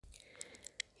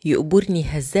يقبرني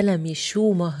هالزلمة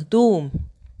شو مهضوم.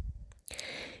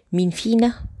 مين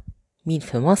فينا، مين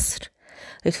في مصر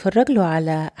اتفرج له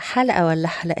على حلقة ولا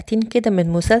حلقتين كده من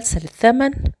مسلسل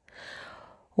الثمن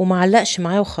ومعلقش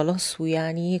معاه وخلاص،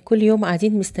 ويعني كل يوم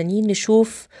قاعدين مستنيين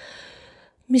نشوف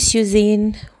مسيو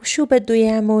زين وشو بده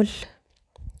يعمل؟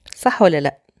 صح ولا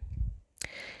لا؟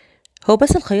 هو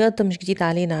بس الخياط ده مش جديد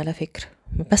علينا على فكرة،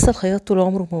 بس الخياط طول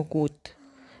عمره موجود.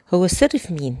 هو السر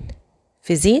في مين؟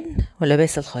 في زين ولا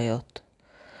بس الخياط؟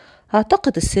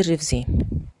 اعتقد السر في زين.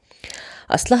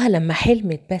 اصلها لما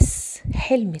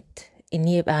حلمت ان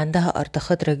يبقى عندها ارض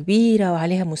خضرة كبيرة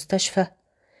وعليها مستشفى،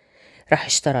 راح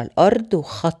اشترى الارض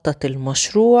وخطط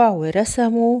المشروع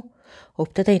ورسمه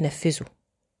وابتدى ينفذه.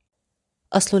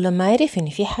 اصله لما عرف ان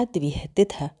في حد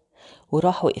بيهددها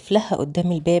وراح وقف لها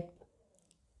قدام الباب،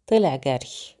 طلع جري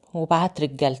وبعت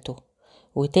رجالته،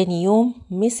 وتاني يوم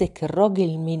مسك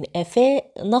الراجل من قفاه،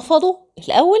 نفضه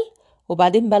الاول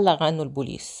وبعدين بلغ عنه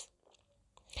البوليس.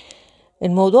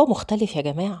 الموضوع مختلف يا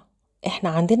جماعة. احنا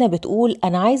عندنا بتقول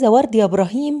انا عايزة ورد يا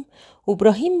ابراهيم،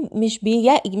 وابراهيم مش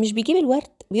بيجيب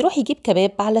الورد، بيروح يجيب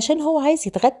كباب علشان هو عايز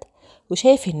يتغدى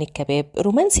وشايف ان الكباب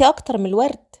رومانسي اكتر من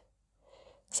الورد.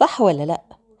 صح ولا لا؟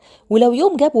 ولو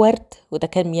يوم جاب ورد، وده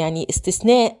كان يعني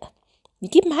استثناء،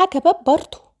 يجيب معاه كباب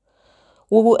برضه.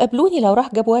 وقابلوني لو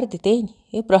راح جاب ورد تاني،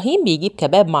 ابراهيم بيجيب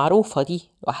كباب، معروفة دي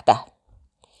لوحدها.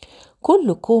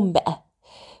 كله كوم بقى.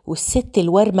 والست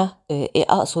الورمة،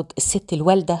 اقصد الست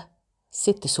الوالدة،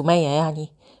 الست سمية يعني،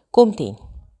 كوم تاني.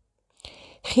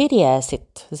 خير يا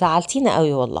ست، زعلتينا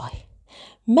قوي والله.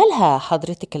 مالها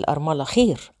حضرتك الأرملة؟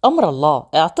 خير، أمر الله.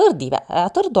 اعترضي بقى،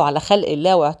 اعترضوا على خلق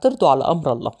الله واعترضوا على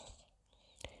أمر الله.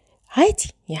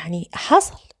 عادي يعني،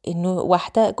 حصل إنه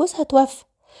واحدة جوزها توفى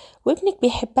وابنك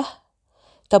بيحبها.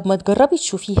 طب ما تجربي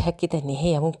تشوفيها كده إن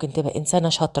هي ممكن تبقى إنسانة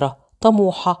شاطرة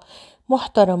طموحة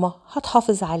محترمة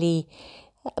هتحافظ عليه،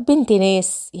 بنت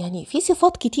ناس، يعني في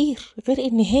صفات كتير غير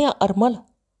إن هي أرملة.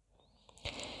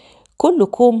 كله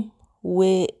كوم،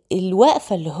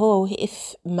 والوقفة اللي هو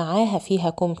وقف معاها فيها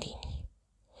كوم تاني.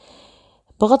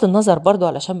 بغض النظر برضو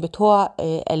علشان بتوع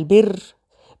البر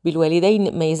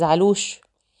بالوالدين ما يزعلوش،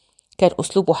 كان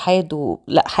أسلوبه حاد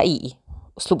لا حقيقي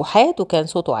أسلوبه حاد وكان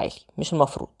صوته عالي، مش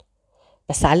المفروض،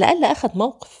 بس على الأقل أخد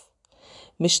موقف.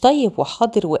 مش طيب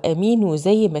وحاضر وأمين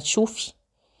وزي ما تشوفي.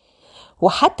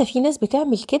 وحتى في ناس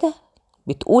بتعمل كده،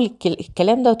 بتقول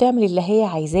الكلام ده وتعمل اللي هي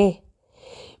عايزاه،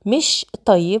 مش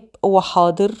طيب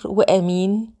وحاضر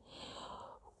وأمين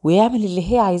ويعمل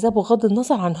اللي هي عايزاه بغض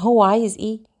النظر عن هو عايز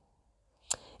ايه.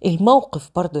 الموقف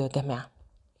برضو يا جماعة.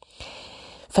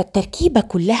 فالتركيبة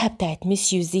كلها بتاعت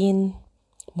مسيو زين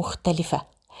مختلفة،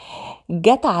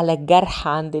 جت على الجرح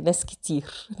عند ناس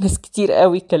كتير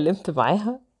قوي. اتكلمت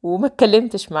معاها وما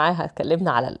اتكلمتش معاها،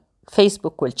 اتكلمنا على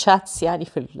الفيسبوك والشاتس، يعني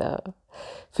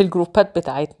في الجروبات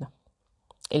بتاعتنا.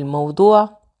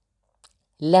 الموضوع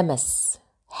لمس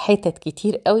حتت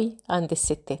كتير قوي عند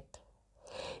الستات.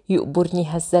 يقبرني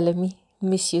هالزلمي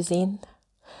مسيو زين.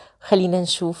 خلينا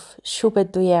نشوف شو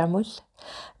بده يعمل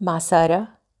مع سارة.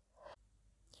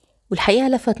 والحقيقة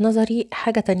لفت نظري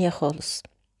حاجة تانية خالص.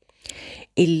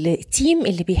 التيم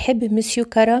اللي بيحب مسيو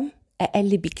كرم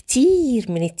أقل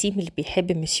بكتير من التيم اللي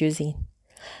بيحب مسيو زين،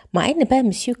 مع ان بقى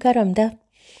مسيو كرم ده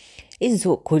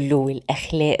الذوق كله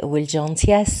والأخلاق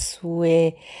والجانتياس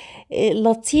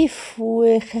ولطيف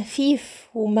وخفيف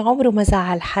وما عمره ما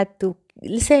زعل حد،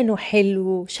 لسانه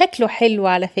حلو، شكله حلو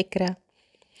على فكرة.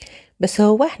 بس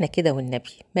هو احنا كده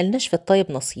والنبي ملناش في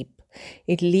الطيب نصيب.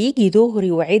 اللي يجي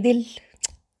دغري وعدل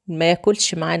ما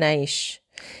ياكلش معانا عيش.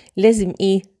 لازم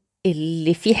ايه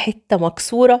اللي فيه حتة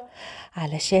مكسورة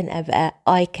علشان ابقى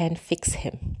I can fix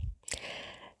him.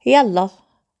 يلا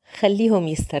خليهم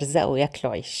يسترزقوا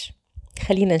ياكلوا عيش.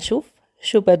 خلينا نشوف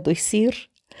شو بده يصير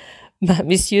مع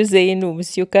مسيو زين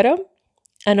ومسيو كرم.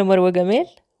 انا مروة جمال،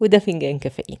 وده فنجان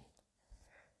كافيين.